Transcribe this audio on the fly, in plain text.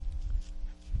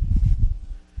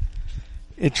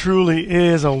It truly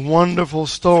is a wonderful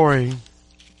story.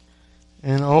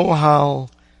 And oh, how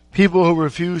people who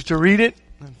refuse to read it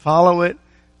and follow it,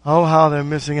 oh, how they're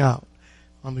missing out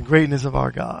on the greatness of our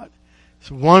God.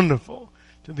 It's wonderful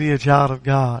to be a child of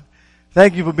God.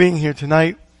 Thank you for being here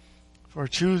tonight, for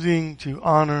choosing to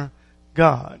honor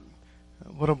God.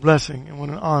 What a blessing and what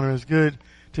an honor. It's good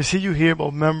to see you here,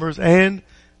 both members and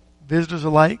visitors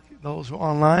alike, those who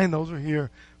are online, those who are here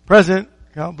present.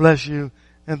 God bless you,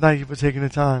 and thank you for taking the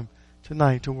time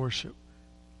tonight to worship.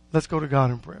 Let's go to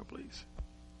God in prayer, please.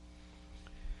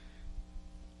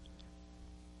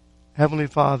 Heavenly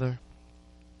Father,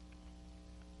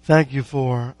 thank you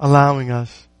for allowing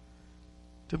us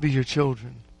to be your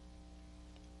children,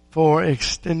 for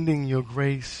extending your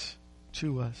grace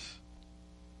to us,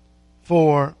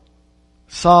 for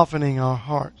softening our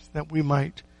hearts that we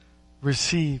might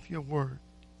receive your word,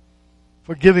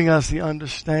 for giving us the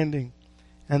understanding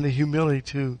and the humility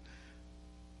to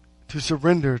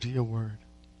surrender to your word.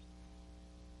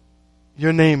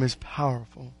 Your name is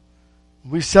powerful.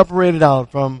 We separate it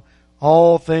out from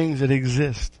all things that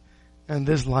exist in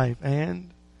this life and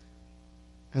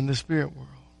in the spirit world.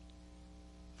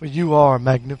 For you are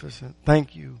magnificent.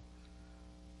 Thank you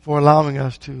for allowing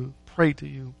us to pray to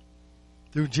you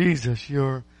through Jesus,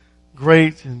 your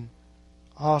great and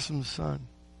awesome Son.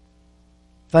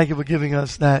 Thank you for giving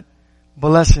us that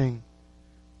blessing,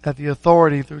 that the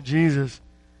authority through Jesus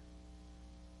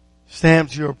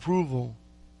stamps your approval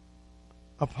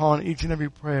upon each and every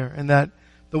prayer, and that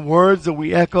the words that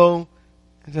we echo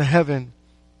into heaven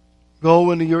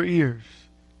go into your ears.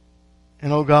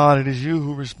 And oh God, it is you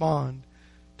who respond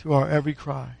to our every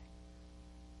cry.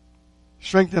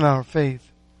 Strengthen our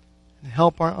faith and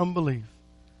help our unbelief.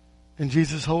 In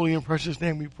Jesus' holy and precious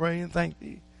name we pray and thank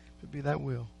thee. If it be that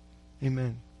will.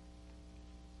 Amen.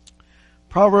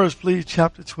 Proverbs, please,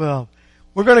 chapter 12.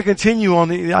 We're going to continue on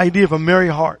the idea of a merry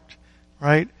heart,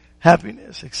 right?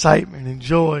 Happiness, excitement, and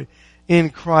joy in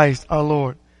Christ our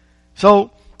Lord.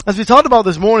 So, as we talked about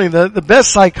this morning, the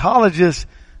best psychologist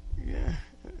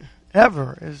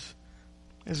ever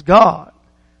is God.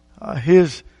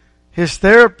 His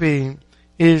therapy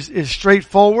is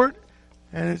straightforward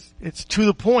and it's to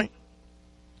the point.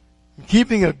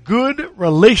 Keeping a good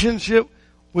relationship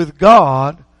with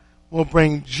God will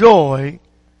bring joy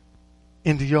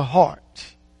into your heart.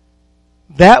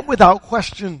 That without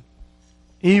question,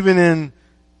 even in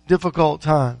difficult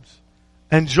times.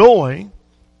 And joy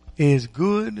is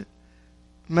good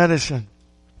medicine.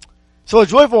 So a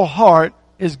joyful heart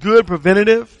is good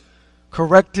preventative,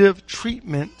 corrective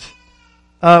treatment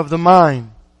of the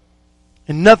mind.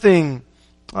 And nothing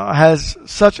has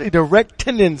such a direct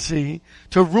tendency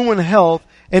to ruin health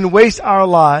and waste our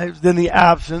lives than the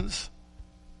absence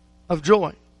of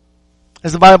joy.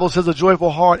 As the Bible says, a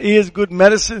joyful heart is good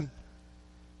medicine.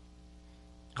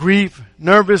 Grief,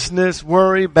 nervousness,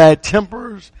 worry, bad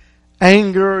tempers,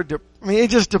 anger, it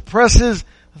just depresses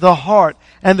the heart.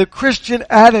 And the Christian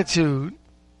attitude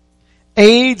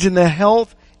aids in the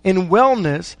health and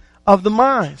wellness of the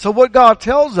mind. So what God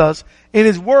tells us in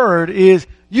His Word is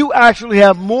you actually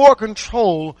have more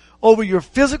control over your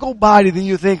physical body than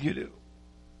you think you do.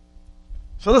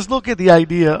 So let's look at the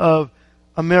idea of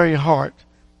a merry heart.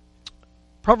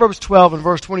 Proverbs 12 and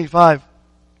verse 25.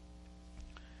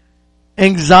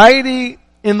 Anxiety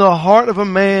in the heart of a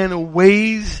man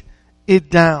weighs it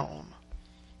down,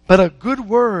 but a good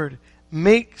word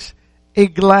makes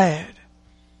it glad.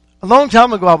 A long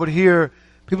time ago I would hear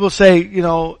people say,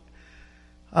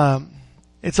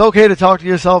 it's okay to talk to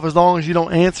yourself as long as you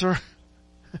don't answer.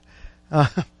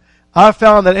 I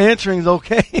found that answering is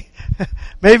okay.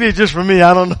 Maybe it's just for me,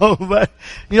 I don't know.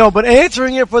 But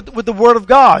answering it with the Word of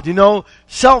God,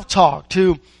 self-talk,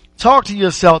 to talk to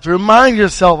yourself, to remind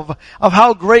yourself of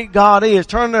how great God is.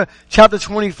 Turn to chapter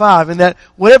 25, and that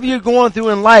whatever you're going through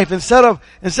in life, instead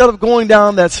of going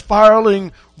down that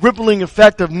spiraling, rippling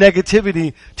effect of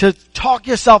negativity, to talk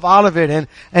yourself out of it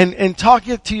and talk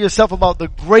to yourself about the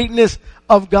greatness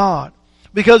of God.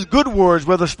 Because good words,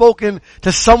 whether spoken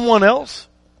to someone else,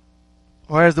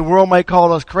 or as the world might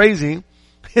call us crazy,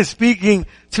 is speaking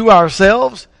to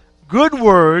ourselves. Good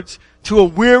words to a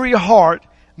weary heart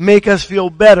make us feel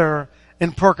better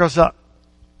and perk us up.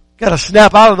 Got to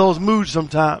snap out of those moods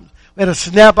sometimes. We got to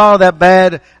snap out of that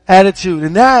bad attitude.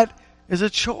 And that is a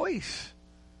choice.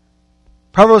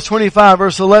 Proverbs 25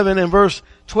 verse 11 and verse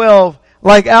 12,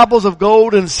 like apples of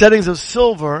gold and settings of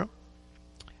silver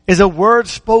is a word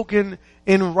spoken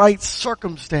in right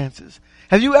circumstances.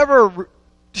 Have you ever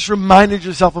just reminded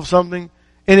yourself of something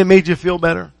and it made you feel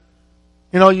better?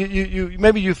 You know,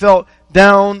 maybe you felt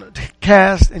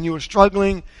downcast and you were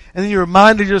struggling, and then you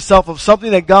reminded yourself of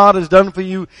something that God has done for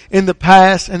you in the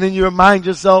past, and then you remind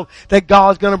yourself that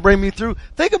God's going to bring me through.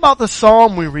 Think about the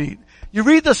Psalm we read. You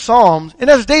read the Psalms, and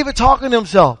that's David talking to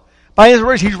himself. By his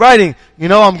words, he's writing, you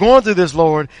know, I'm going through this,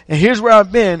 Lord, and here's where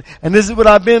I've been, and this is what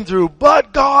I've been through,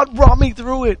 but God brought me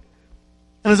through it.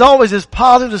 And there's always this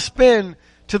positive spin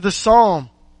to the Psalm.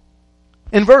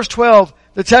 In verse 12,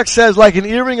 the text says, like an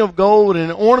earring of gold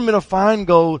and an ornament of fine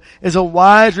gold is a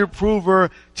wise reprover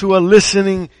to a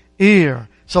listening ear.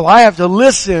 So I have to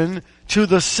listen to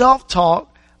the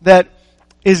self-talk that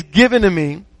is given to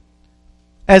me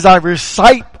as I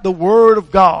recite the Word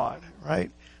of God,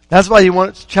 right? That's why you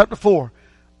want, chapter 4,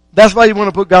 that's why you want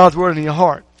to put God's Word in your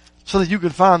heart, so that you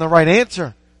can find the right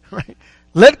answer, right?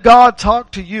 Let God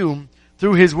talk to you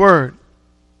through His Word.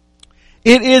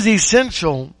 It is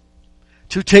essential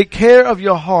to take care of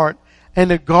your heart and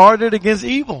to guard it against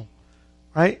evil,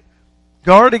 right?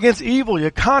 Guard against evil.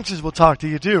 Your conscience will talk to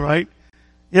you too, right?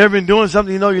 You ever been doing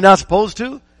something you know you're not supposed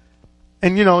to?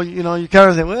 And you kind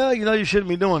of say, well, you shouldn't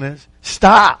be doing this.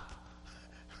 Stop.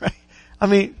 Right? I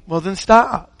mean, well then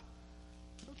stop.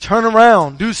 Turn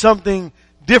around. Do something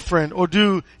different, or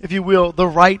do, if you will, the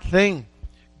right thing.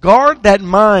 Guard that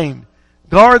mind.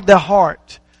 Guard the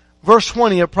heart. Verse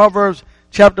 20 of Proverbs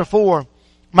chapter 4.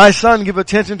 My son, give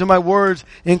attention to my words.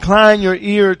 Incline your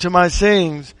ear to my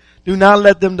sayings. Do not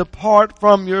let them depart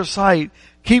from your sight.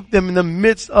 Keep them in the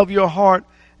midst of your heart.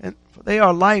 And for they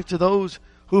are life to those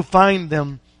who find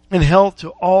them, and health to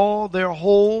all their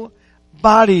whole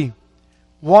body.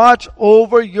 Watch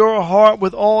over your heart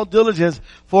with all diligence,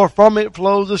 for from it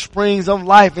flows the springs of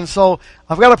life. And so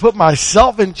I've got to put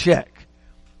myself in check,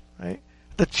 right?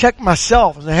 To check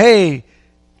myself and say, hey,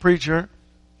 preacher,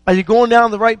 are you going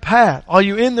down the right path? Are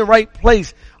you in the right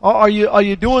place? Are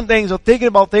you doing things or thinking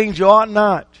about things you ought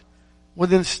not? Well,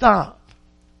 then stop.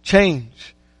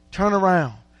 Change. Turn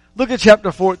around. Look at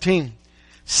chapter 14.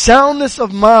 Soundness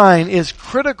of mind is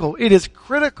critical. It is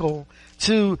critical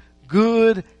to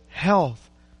good health.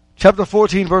 Chapter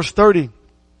 14, verse 30.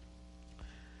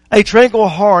 A tranquil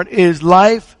heart is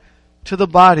life to the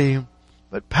body,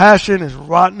 but passion is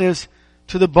rottenness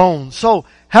to the bones. So,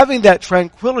 having that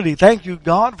tranquility, thank you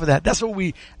God for that. That's what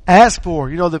we ask for.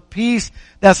 You know, the peace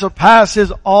that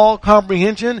surpasses all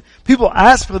comprehension. People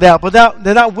ask for that, but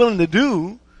they're not willing to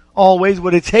do always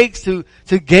what it takes to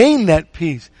gain that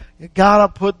peace. You gotta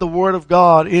put the Word of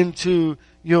God into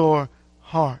your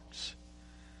hearts.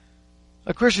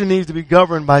 A Christian needs to be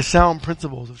governed by sound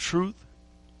principles of truth,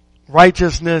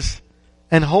 righteousness,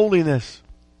 and holiness.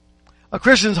 A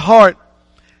Christian's heart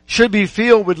should be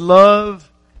filled with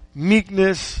love,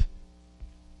 meekness,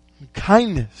 and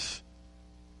kindness.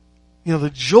 You know, the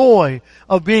joy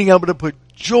of being able to put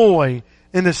joy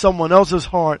into someone else's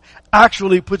heart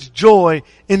actually puts joy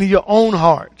into your own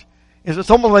heart.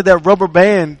 It's almost like that rubber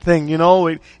band thing, you know.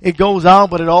 It goes out,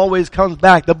 but it always comes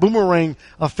back. The boomerang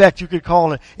effect, you could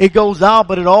call it. It goes out,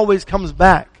 but it always comes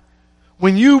back.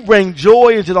 When you bring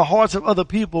joy into the hearts of other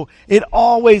people, it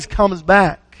always comes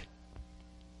back.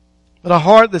 But a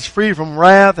heart that's free from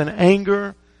wrath and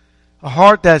anger, a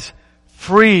heart that's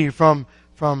free from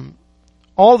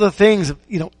all the things,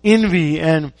 you know, envy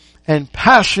and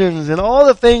passions and all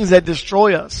the things that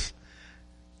destroy us.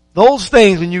 Those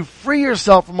things, when you free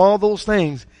yourself from all those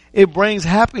things, it brings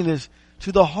happiness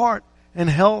to the heart and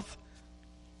health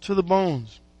to the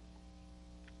bones.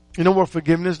 You know what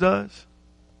forgiveness does?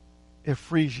 It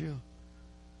frees you.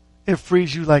 It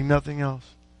frees you like nothing else.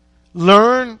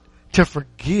 Learn to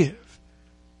forgive.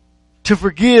 To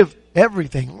forgive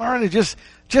everything. Learn to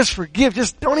just forgive.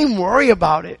 Just don't even worry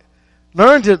about it.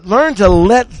 Learn to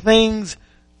let things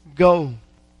go.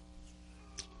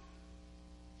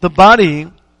 The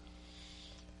body,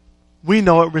 we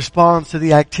know it responds to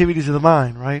the activities of the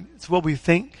mind, right? It's what we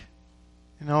think.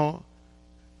 You know,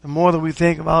 the more that we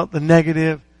think about the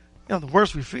negative, you know, the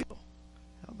worse we feel.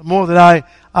 The more that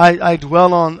I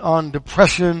dwell on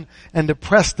depression and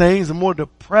depressed things, the more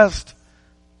depressed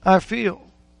I feel.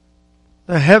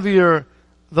 The heavier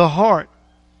the heart.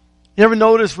 You ever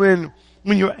notice when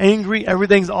you're angry,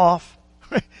 everything's off?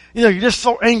 You know, you're just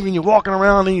so angry and you're walking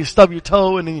around and you stub your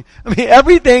toe and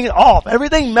everything's off.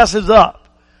 Everything messes up.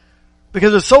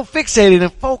 Because it's so fixated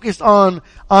and focused on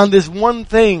this one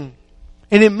thing.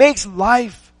 And it makes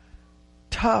life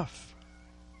tough.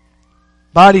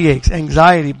 Body aches,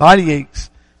 anxiety, body aches,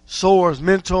 sores,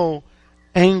 mental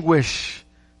anguish,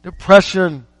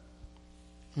 depression,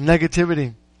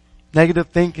 negativity, negative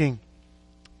thinking.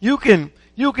 You can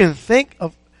think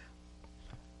of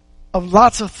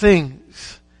lots of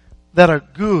things that are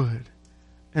good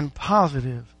and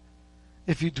positive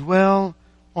if you dwell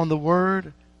on the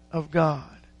Word of God.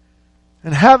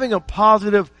 And having a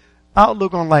positive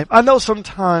outlook on life. I know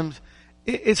sometimes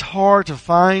it's hard to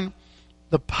find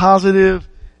the positive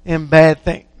in bad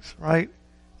things, right?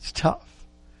 It's tough.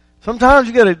 Sometimes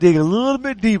you got to dig a little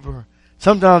bit deeper.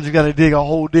 Sometimes you got to dig a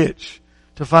whole ditch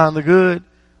to find the good,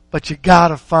 but you got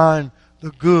to find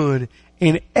the good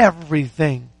in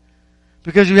everything.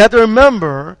 Because you have to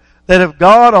remember that if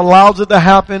God allows it to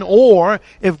happen, or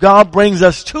if God brings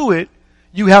us to it,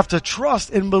 you have to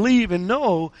trust and believe and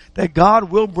know that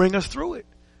God will bring us through it.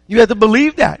 You have to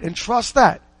believe that and trust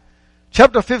that.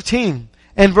 Chapter 15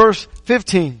 and verse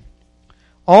 15.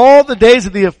 All the days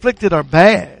of the afflicted are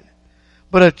bad,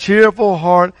 but a cheerful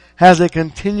heart has a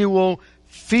continual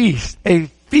feast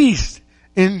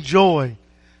in joy.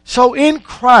 So in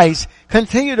Christ,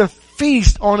 continue to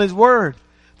feast on His Word.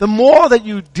 The more that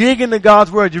you dig into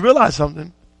God's Word, you realize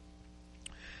something.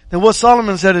 That what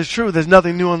Solomon said is true. There's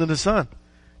nothing new under the sun.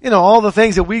 You know, all the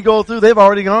things that we go through, they've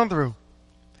already gone through.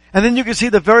 And then you can see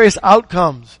the various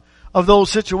outcomes of those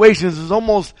situations. It's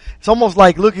almost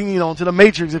like looking, into the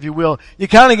Matrix, if you will. You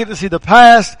kind of get to see the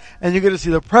past, and you get to see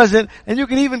the present, and you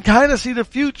can even kind of see the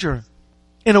future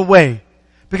in a way.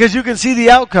 Because you can see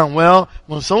the outcome. Well,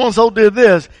 when so-and-so did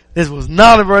this was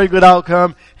not a very good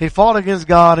outcome. He fought against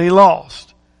God, he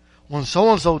lost. When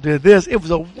so-and-so did this, it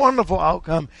was a wonderful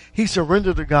outcome. He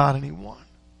surrendered to God and he won.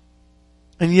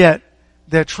 And yet,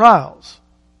 their trials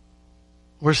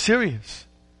were serious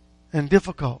and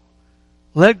difficult.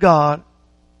 Let God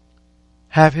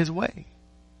have His way.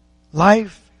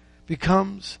 Life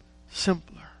becomes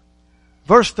simpler.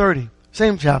 Verse 30,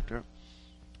 same chapter.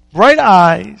 Bright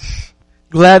eyes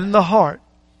gladden the heart.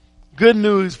 Good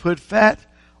news put fat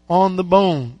on the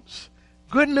bones.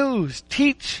 Good news.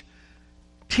 Teach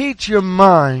your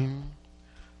mind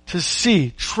to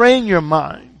see. Train your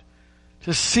mind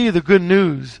to see the good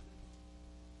news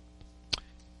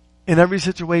in every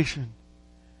situation.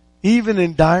 Even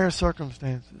in dire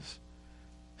circumstances.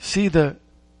 See the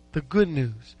good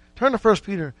news. Turn to 1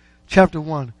 Peter chapter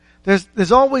 1.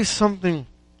 There's always something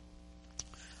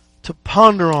to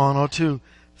ponder on or to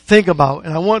think about.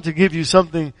 And I want to give you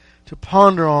something to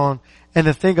ponder on and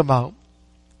to think about.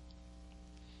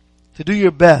 To do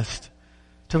your best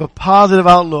to have a positive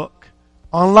outlook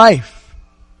on life.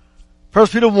 1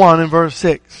 Peter 1 and verse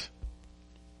 6.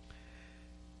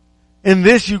 In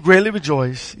this you greatly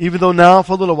rejoice, even though now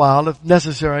for a little while, if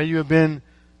necessary, you have been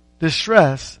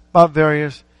distressed by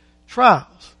various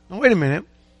trials. Now wait a minute.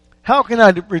 How can I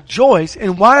rejoice?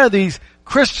 And why are these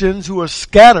Christians who are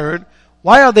scattered,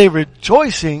 why are they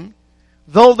rejoicing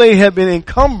though they have been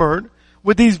encumbered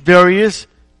with these various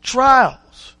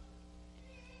trials?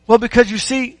 Well, because you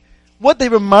see, what they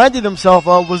reminded themselves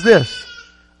of was this.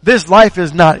 This life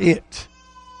is not it.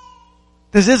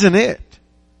 This isn't it.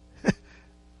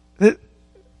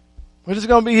 We're just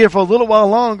going to be here for a little while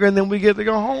longer and then we get to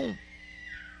go home.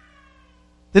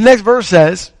 The next verse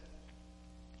says,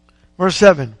 verse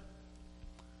 7,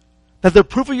 that the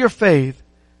proof of your faith,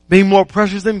 being more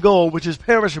precious than gold, which is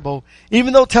perishable,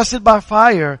 even though tested by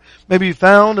fire, may be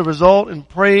found to result in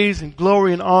praise and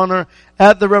glory and honor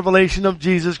at the revelation of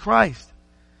Jesus Christ.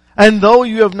 And though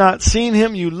you have not seen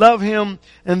Him, you love Him.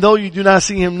 And though you do not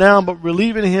see Him now, but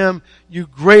believe in Him, you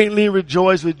greatly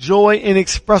rejoice with joy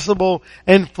inexpressible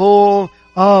and full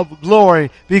of glory,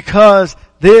 because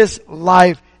this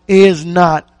life is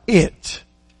not it.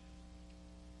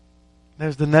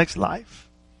 There's the next life.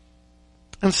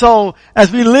 And so,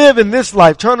 as we live in this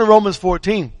life, turn to Romans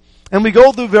 14, and we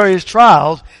go through various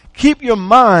trials, keep your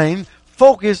mind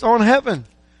focused on heaven.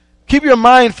 Keep your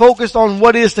mind focused on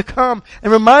what is to come,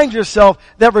 and remind yourself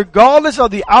that regardless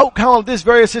of the outcome of this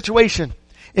very situation,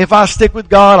 if I stick with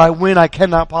God, I win, I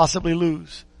cannot possibly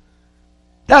lose.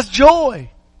 That's joy.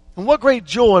 And what great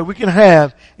joy we can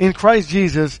have in Christ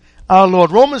Jesus our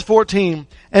Lord. Romans 14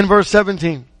 and verse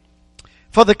 17.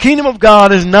 For the kingdom of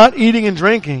God is not eating and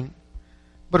drinking,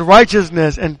 but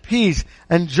righteousness and peace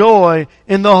and joy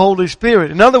in the Holy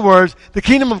Spirit. In other words, the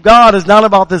kingdom of God is not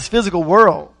about this physical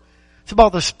world. It's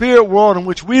about the spirit world in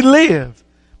which we live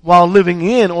while living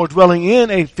in or dwelling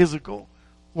in a physical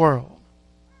world.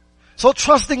 So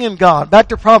trusting in God, back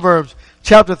to Proverbs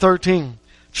chapter 13.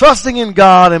 Trusting in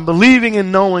God and believing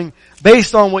and knowing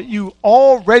based on what you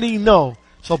already know.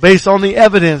 So based on the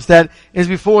evidence that is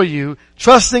before you,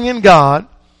 trusting in God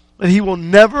that He will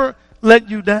never let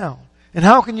you down. And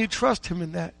how can you trust Him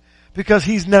in that? Because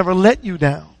He's never let you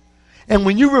down. And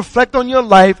when you reflect on your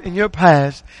life and your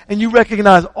past, and you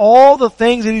recognize all the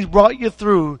things that He's brought you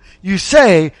through, you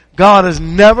say, God has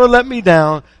never let me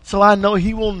down, so I know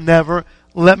He will never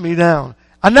let me down.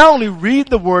 I not only read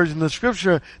the words in the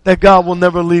scripture that God will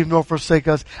never leave nor forsake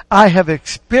us, I have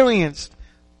experienced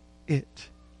it.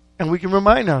 And we can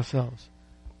remind ourselves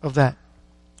of that.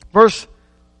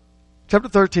 Chapter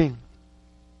 13,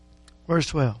 verse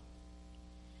 12.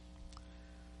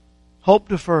 Hope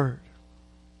deferred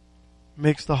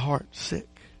makes the heart sick,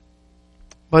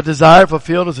 but desire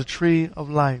fulfilled is a tree of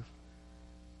life.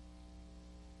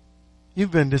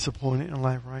 You've been disappointed in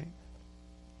life, right?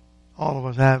 All of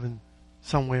us have in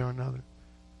some way or another.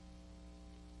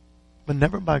 But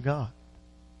never by God.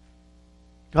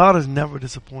 God has never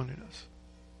disappointed us.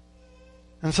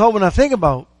 And so when I think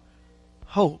about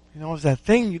hope, it's that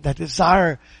thing, that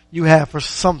desire you have for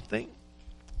something,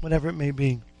 whatever it may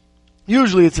be.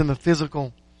 Usually it's in the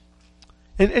physical.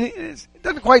 And it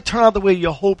doesn't quite turn out the way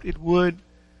you hoped it would.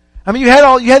 I mean, you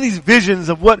had these visions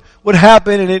of what would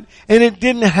happen, and it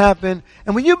didn't happen.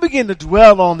 And when you begin to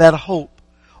dwell on that hope,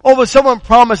 or when someone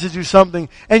promises you something,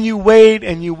 and you wait,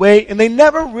 and they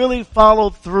never really follow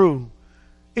through,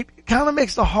 it kind of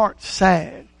makes the heart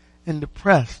sad and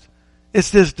depressed. It's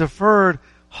this deferred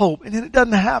hope, and then it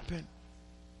doesn't happen.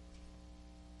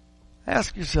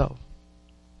 Ask yourself,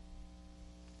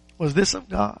 was this of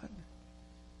God?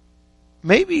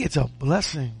 Maybe it's a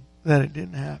blessing that it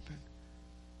didn't happen.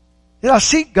 Did I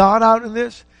seek God out in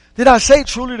this? Did I say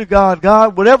truly to God,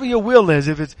 God, whatever your will is,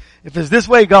 if it's this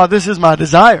way, God, this is my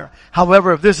desire.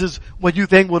 However, if this is what you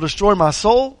think will destroy my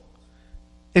soul,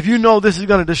 if you know this is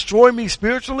going to destroy me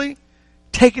spiritually,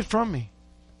 take it from me.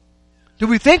 Do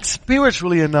we think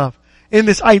spiritually enough in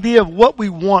this idea of what we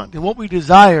want and what we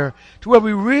desire to where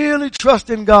we really trust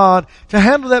in God to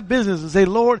handle that business and say,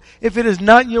 Lord, if it is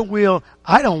not your will,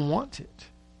 I don't want it.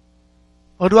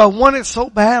 Or do I want it so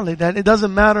badly that it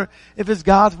doesn't matter if it's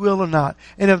God's will or not?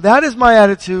 And if that is my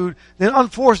attitude, then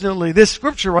unfortunately, this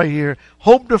scripture right here,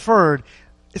 hope deferred,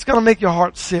 it's going to make your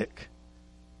heart sick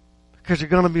because you're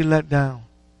going to be let down.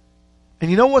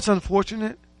 And you know what's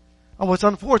unfortunate? And what's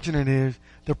unfortunate is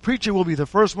the preacher will be the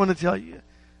first one to tell you,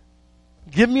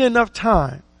 give me enough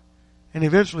time and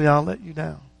eventually I'll let you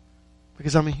down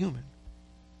because I'm a human,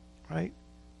 right?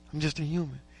 I'm just a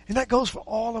human. And that goes for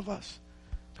all of us.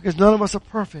 Because none of us are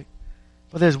perfect.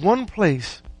 But there's one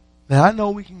place that I know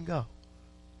we can go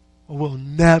where we'll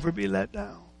never be let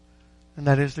down. And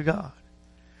that is to God.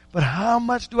 But how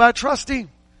much do I trust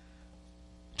Him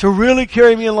to really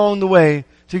carry me along the way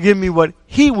to give me what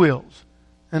He wills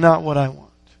and not what I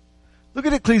want? Look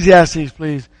at Ecclesiastes,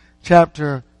 please,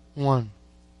 chapter 1.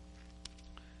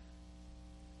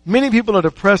 Many people are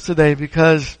depressed today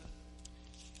because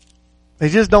they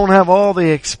just don't have all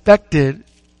they expected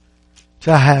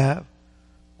to have,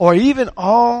 or even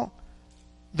all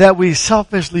that we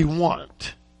selfishly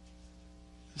want.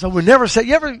 So we're never said.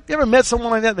 You ever met someone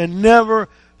like that? They're never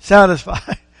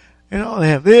satisfied. They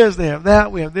have this, they have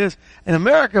that, we have this. In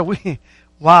America, we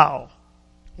ought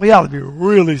to be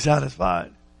really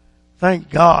satisfied. Thank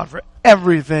God for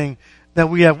everything that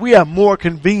we have. We have more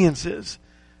conveniences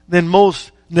than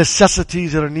most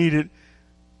necessities that are needed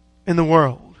in the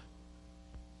world.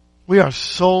 We are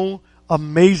so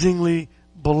amazingly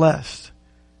blessed.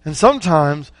 And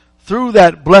sometimes through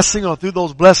that blessing or through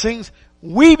those blessings,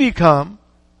 we become,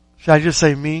 should I just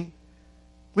say me?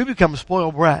 We become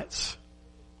spoiled brats.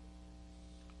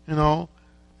 My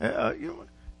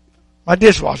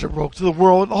dishwasher broke to the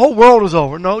whole world is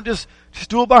over. No, just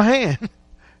do it by hand.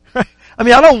 I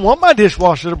mean, I don't want my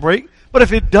dishwasher to break, but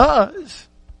if it does,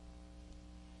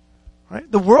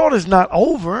 right? The world is not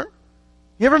over.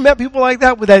 You ever met people like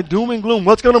that with that doom and gloom?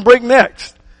 What's going to break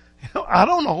next? I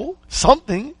don't know.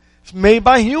 Something. It's made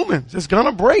by humans. It's going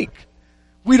to break.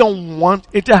 We don't want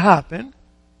it to happen,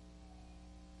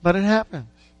 but it happens.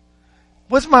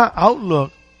 What's my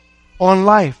outlook on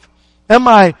life? Am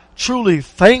I truly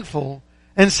thankful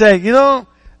and say,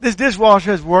 this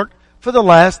dishwasher has worked for the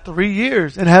last 3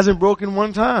 years and hasn't broken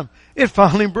one time. It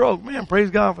finally broke. Man, praise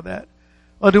God for that.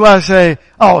 Or do I say,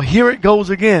 oh, here it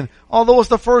goes again, although it's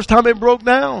the first time it broke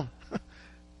down?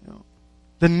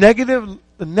 The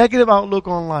negative outlook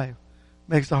on life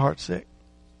makes the heart sick.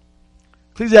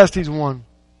 Ecclesiastes 1,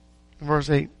 verse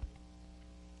 8.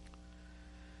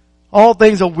 All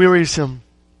things are wearisome.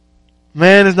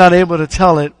 Man is not able to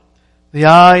tell it. The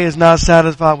eye is not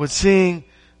satisfied with seeing,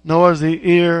 nor is the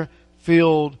ear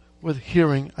filled with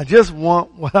hearing. I just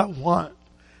want what I want.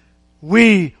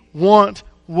 We want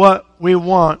what we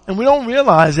want. And we don't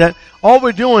realize that all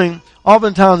we're doing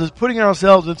oftentimes is putting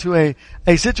ourselves into a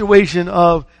situation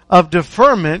of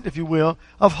deferment, if you will,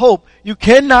 of hope. You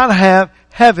cannot have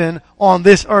heaven on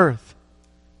this earth.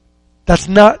 That's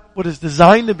not what it's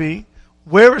designed to be,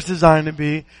 where it's designed to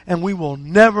be, and we will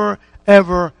never,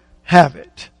 ever have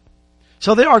it.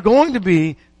 So there are going to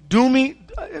be gloomy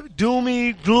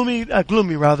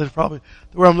rather is probably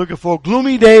the word I'm looking for.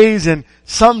 Gloomy days and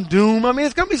some doom. I mean,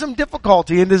 it's going to be some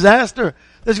difficulty and disaster.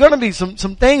 There's going to be some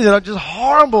things that are just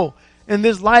horrible in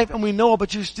this life, and we know it,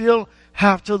 but you still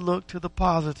have to look to the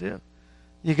positive.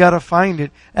 You got to find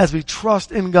it as we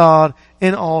trust in God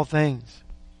in all things.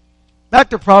 Back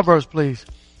to Proverbs, please.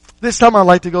 This time I'd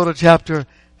like to go to chapter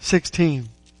 16.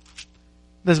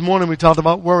 This morning we talked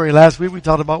about worry. Last week we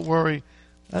talked about worry.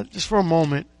 Just for a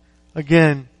moment,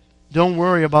 again, don't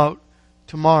worry about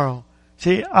tomorrow.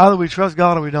 See, either we trust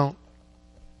God or we don't.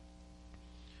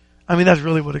 I mean, that's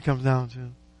really what it comes down to.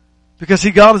 Because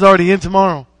see, God is already in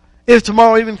tomorrow. If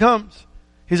tomorrow even comes,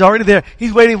 He's already there.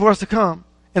 He's waiting for us to come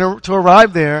and to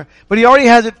arrive there, but He already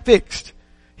has it fixed.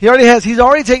 He's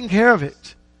already taken care of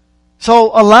it.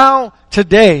 So allow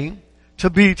today to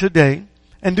be today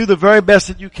and do the very best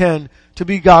that you can to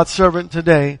be God's servant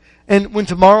today. And when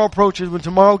tomorrow approaches, when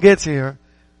tomorrow gets here,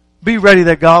 be ready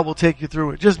that God will take you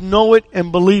through it. Just know it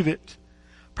and believe it.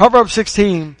 Proverbs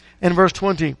 16 and verse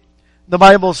 20, the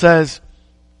Bible says,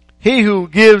 "He who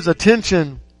gives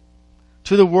attention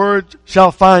to the word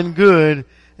shall find good,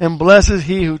 and blesses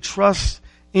he who trusts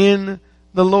in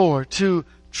the Lord." To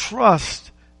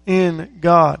trust in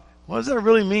God. What does that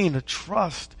really mean, to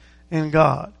trust in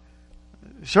God?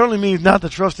 It certainly means not to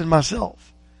trust in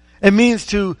myself. It means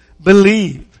to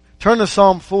believe. Turn to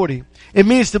Psalm 40. It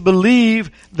means to believe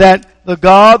that the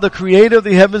God, the creator of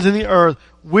the heavens and the earth,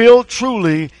 will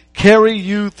truly carry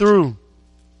you through.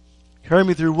 Carry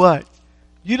me through what?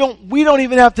 We don't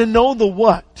even have to know the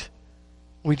what.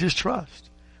 We just trust.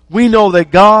 We know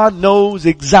that God knows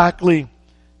exactly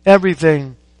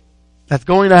everything that's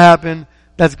going to happen,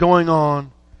 that's going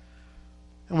on.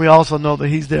 And we also know that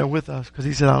He's there with us because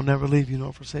He said, "I'll never leave you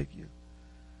nor forsake you."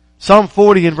 Psalm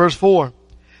 40 in verse 4.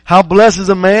 "How blessed is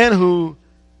a man who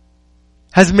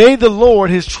has made the Lord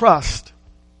his trust,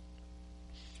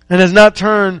 and has not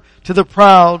turned to the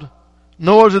proud,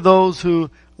 nor to those who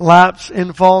lapse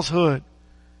in falsehood."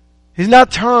 He's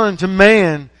not turned to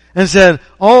man and said,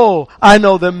 "Oh, I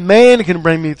know that man can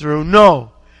bring me through."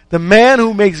 No. The man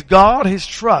who makes God his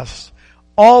trust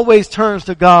always turns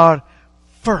to God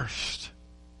first.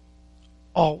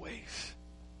 Always.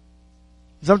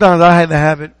 Sometimes I had the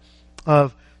habit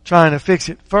of trying to fix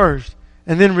it first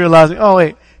and then realizing, oh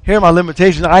wait, here are my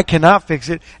limitations. I cannot fix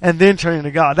it, and then turning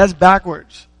to God. That's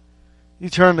backwards. You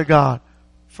turn to God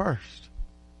first.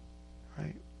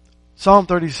 Right? Psalm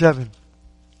 37.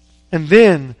 And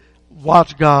then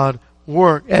watch God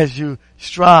work as you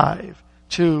strive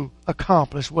to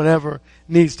accomplish whatever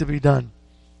needs to be done.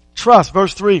 Trust,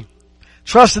 verse 3.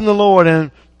 "Trust in the Lord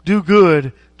and do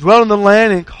good. Dwell in the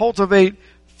land and cultivate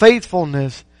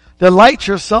faithfulness. Delight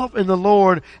yourself in the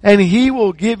Lord, and He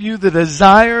will give you the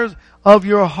desires of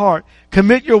your heart.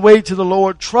 Commit your way to the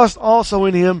Lord. Trust also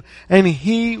in Him, and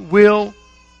He will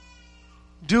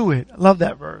do it." I love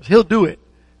that verse. He'll do it.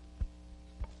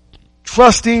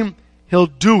 Trust Him. He'll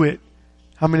do it.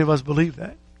 How many of us believe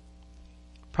that?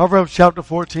 Proverbs chapter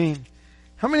 14.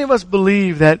 How many of us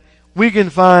believe that we can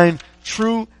find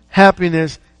true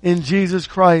happiness in Jesus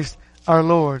Christ our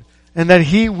Lord, and that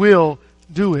He will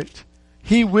do it?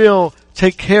 He will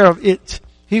take care of it.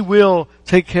 He will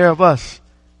take care of us.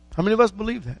 How many of us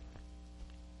believe that?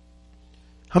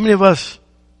 How many of us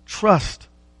trust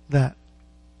that?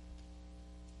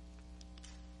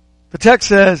 The text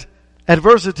says,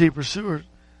 adversity pursuers,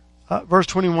 verse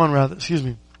 21 rather,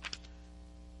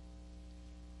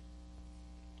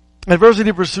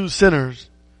 Adversity pursues sinners,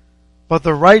 but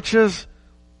the righteous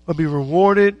will be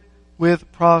rewarded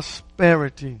with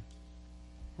prosperity.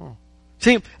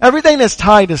 See, everything that's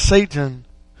tied to Satan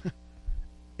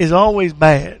is always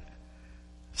bad.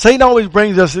 Satan always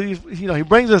brings us, he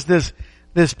brings us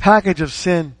this package of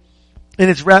sin, and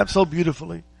it's wrapped so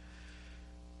beautifully.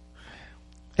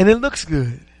 And it looks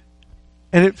good.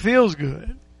 And it feels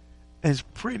good. And it's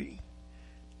pretty.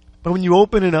 But when you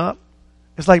open it up,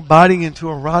 it's like biting into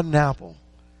a rotten apple.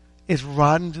 It's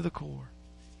rotten to the core.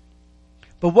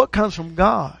 But what comes from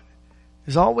God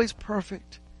is always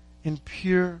perfect and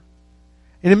pure.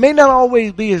 And it may not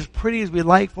always be as pretty as we'd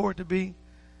like for it to be,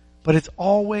 but it's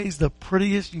always the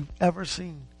prettiest you've ever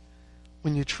seen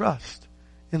when you trust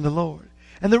in the Lord.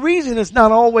 And the reason it's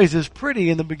not always as pretty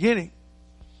in the beginning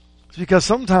is because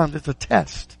sometimes it's a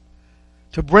test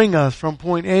to bring us from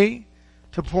point A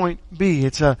to point B.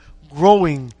 It's a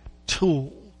growing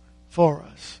tool for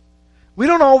us. We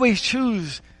don't always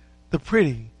choose the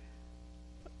pretty.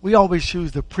 We always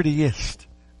choose the prettiest,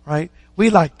 right?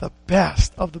 We like the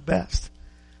best of the best.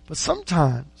 But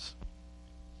sometimes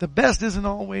the best isn't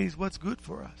always what's good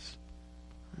for us.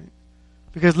 Right?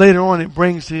 Because later on it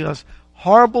brings to us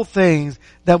horrible things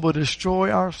that will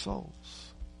destroy our souls.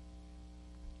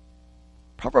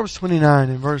 Proverbs 29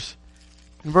 in verse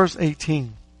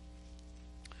 18.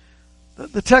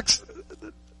 The text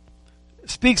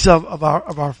speaks of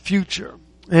our future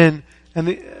and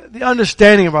the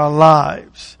understanding of our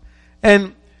lives.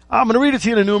 And I'm going to read it to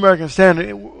you in the New American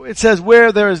Standard. It says,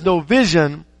 where there is no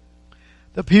vision,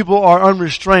 the people are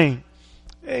unrestrained.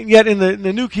 And yet in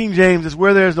the New King James, it's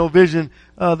where there is no vision,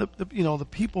 the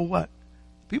people what?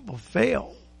 People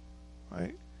fail,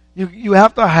 right? You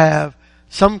have to have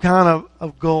some kind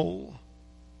of goal,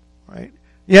 right?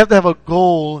 You have to have a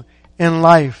goal in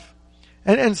life.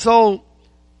 And so,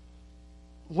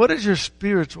 what is your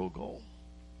spiritual goal?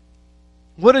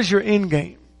 What is your end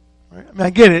game? Right? I mean, I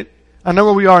get it. I know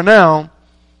where we are now,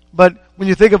 but when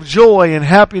you think of joy and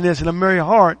happiness and a merry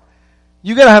heart,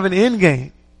 you gotta have an end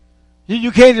game.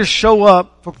 You can't just show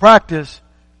up for practice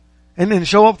and then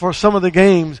show up for some of the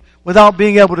games without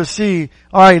being able to see,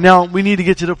 all right, now we need to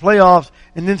get to the playoffs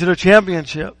and then to the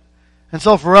championship. And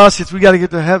so for us, we gotta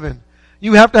get to heaven.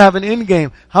 You have to have an end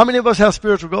game. How many of us have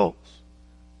spiritual goals?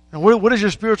 And what is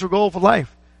your spiritual goal for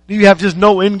life? Do you have just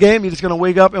no end game? You're just going to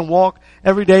wake up and walk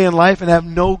every day in life and have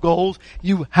no goals?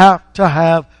 You have to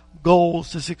have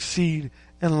goals to succeed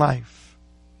in life.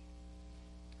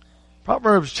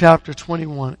 Proverbs chapter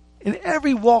 21. In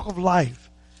every walk of life,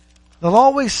 they'll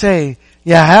always say,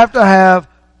 you have to have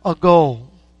a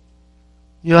goal.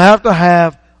 You have to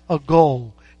have a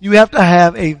goal. You have to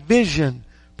have a vision.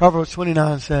 Proverbs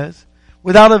 29 says,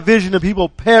 without a vision, the people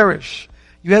perish.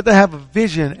 You have to have a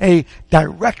vision, a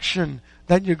direction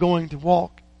that you're going to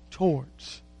walk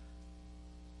towards.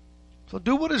 So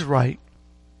do what is right.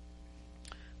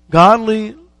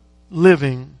 Godly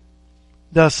living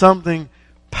does something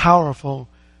powerful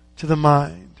to the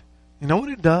mind. You know what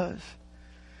it does?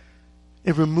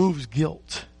 It removes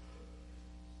guilt.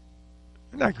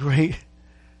 Isn't that great?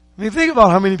 I mean, think about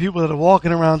how many people that are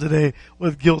walking around today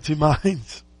with guilty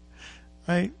minds.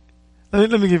 Right?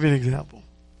 Let me give you an example.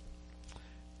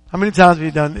 How many times have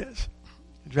you done this?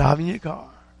 You're driving your car.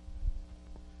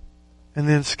 And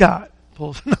then Scott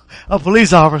pulls, a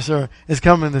police officer is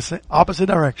coming in the opposite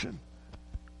direction.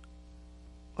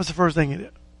 What's the first thing you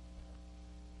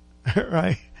do?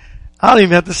 Right? I don't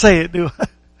even have to say it, do I?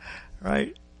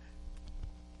 Right?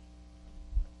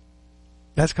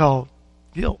 That's called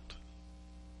guilt.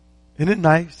 Isn't it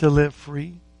nice to live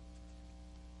free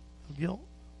of guilt?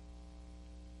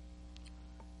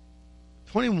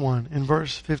 21 in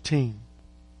verse 15.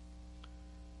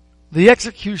 The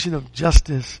execution of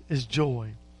justice is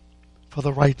joy for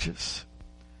the righteous,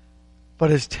 but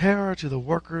is terror to the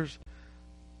workers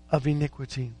of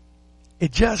iniquity.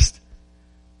 It just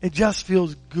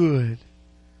feels good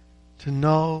to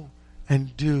know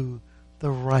and do the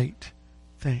right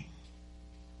thing.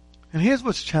 And here's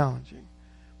what's challenging.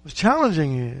 What's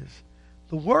challenging is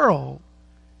the world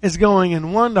is going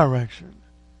in one direction.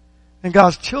 And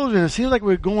God's children, it seems like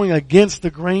we're going against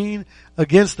the grain,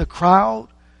 against the crowd.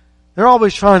 They're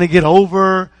always trying to get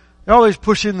over. They're always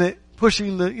pushing the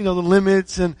the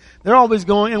limits, and they're always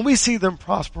going, and we see them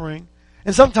prospering.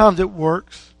 And sometimes it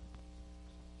works.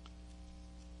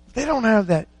 They don't have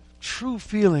that true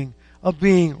feeling of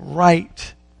being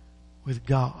right with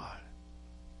God.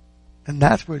 And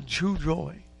that's where true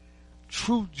joy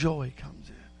comes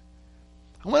in.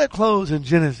 I want to close in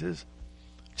Genesis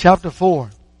chapter 4.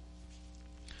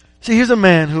 See, here's a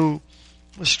man who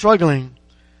was struggling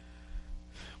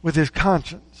with his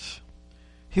conscience.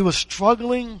 He was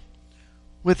struggling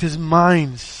with his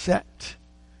mindset.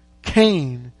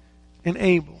 Cain and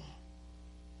Abel.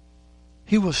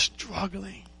 He was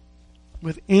struggling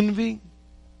with envy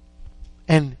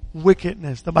and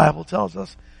wickedness. The Bible tells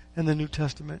us in the New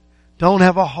Testament. Don't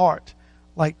have a heart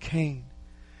like Cain.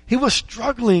 He was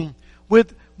struggling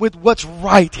with what's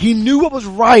right. He knew what was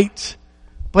right,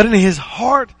 but in his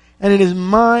heart and in his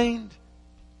mind,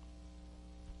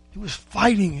 he was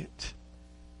fighting it.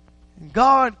 And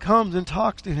God comes and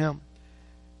talks to him.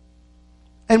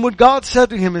 And what God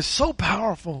said to him is so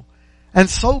powerful and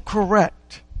so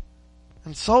correct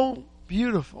and so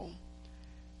beautiful.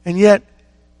 And yet,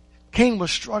 Cain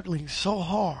was struggling so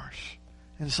harsh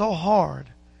and so hard.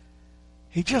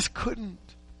 He just couldn't,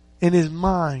 in his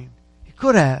mind, he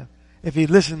could have if he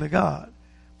listened to God,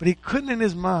 but he couldn't in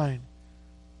his mind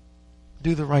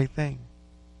do the right thing.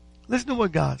 Listen to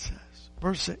what God says.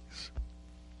 Verse 6.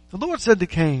 The Lord said to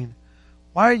Cain,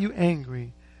 why are you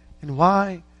angry, and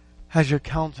why has your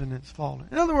countenance fallen?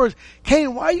 In other words,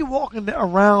 Cain, why are you walking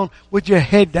around with your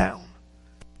head down?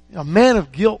 You're a man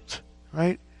of guilt,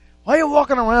 right? Why are you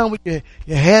walking around with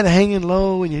your head hanging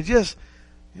low and you're just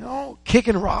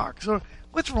kicking rocks. Or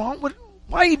what's wrong?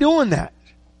 Why are you doing that?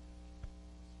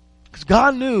 Because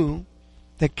God knew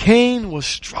that Cain was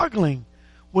struggling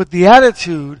with the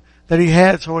attitude that he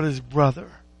had toward his brother.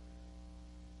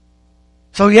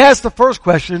 So he asked the first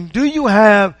question, do you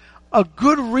have a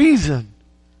good reason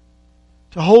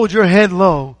to hold your head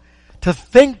low, to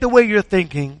think the way you're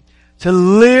thinking, to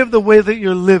live the way that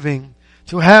you're living,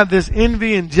 to have this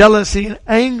envy and jealousy and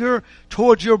anger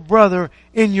towards your brother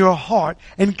in your heart?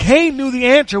 And Cain knew the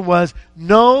answer was,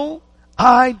 no,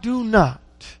 I do not.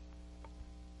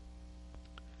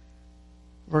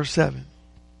 Verse 7.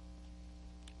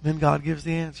 Then God gives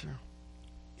the answer.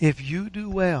 If you do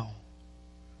well,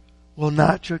 will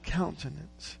not your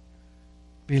countenance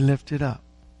be lifted up?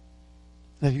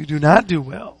 And if you do not do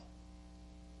well,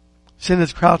 sin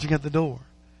is crouching at the door,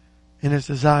 and its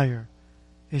desire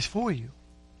is for you.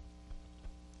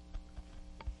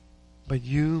 But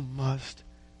you must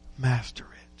master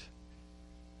it.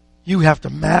 You have to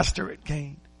master it,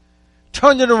 Cain.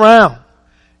 Turn it around.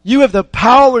 You have the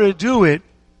power to do it.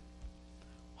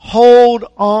 Hold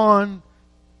on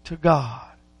to God.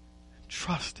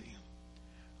 Trust Him.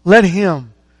 Let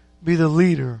Him be the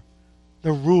leader,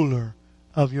 the ruler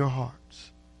of your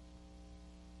hearts,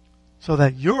 so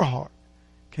that your heart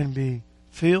can be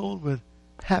filled with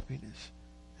happiness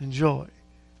and joy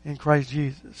in Christ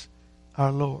Jesus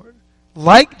our Lord.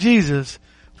 Like Jesus,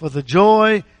 for the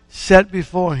joy set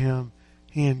before Him,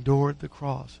 He endured the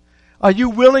cross. Are you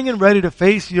willing and ready to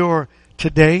face your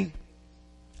today?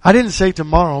 I didn't say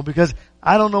tomorrow because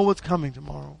I don't know what's coming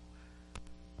tomorrow.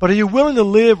 But are you willing to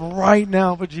live right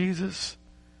now for Jesus?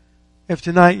 If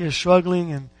tonight you're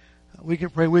struggling and we can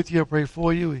pray with you or pray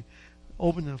for you, we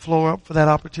open the floor up for that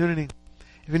opportunity.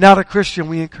 If you're not a Christian,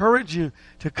 we encourage you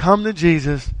to come to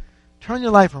Jesus. Turn your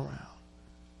life around.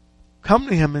 Come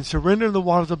to Him and surrender the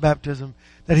waters of baptism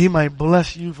that He might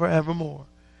bless you forevermore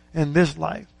in this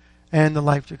life and the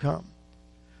life to come.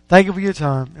 Thank you for your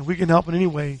time. If we can help in any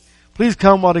way, please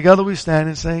come while together we stand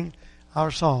and sing our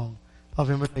song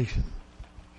of invitation.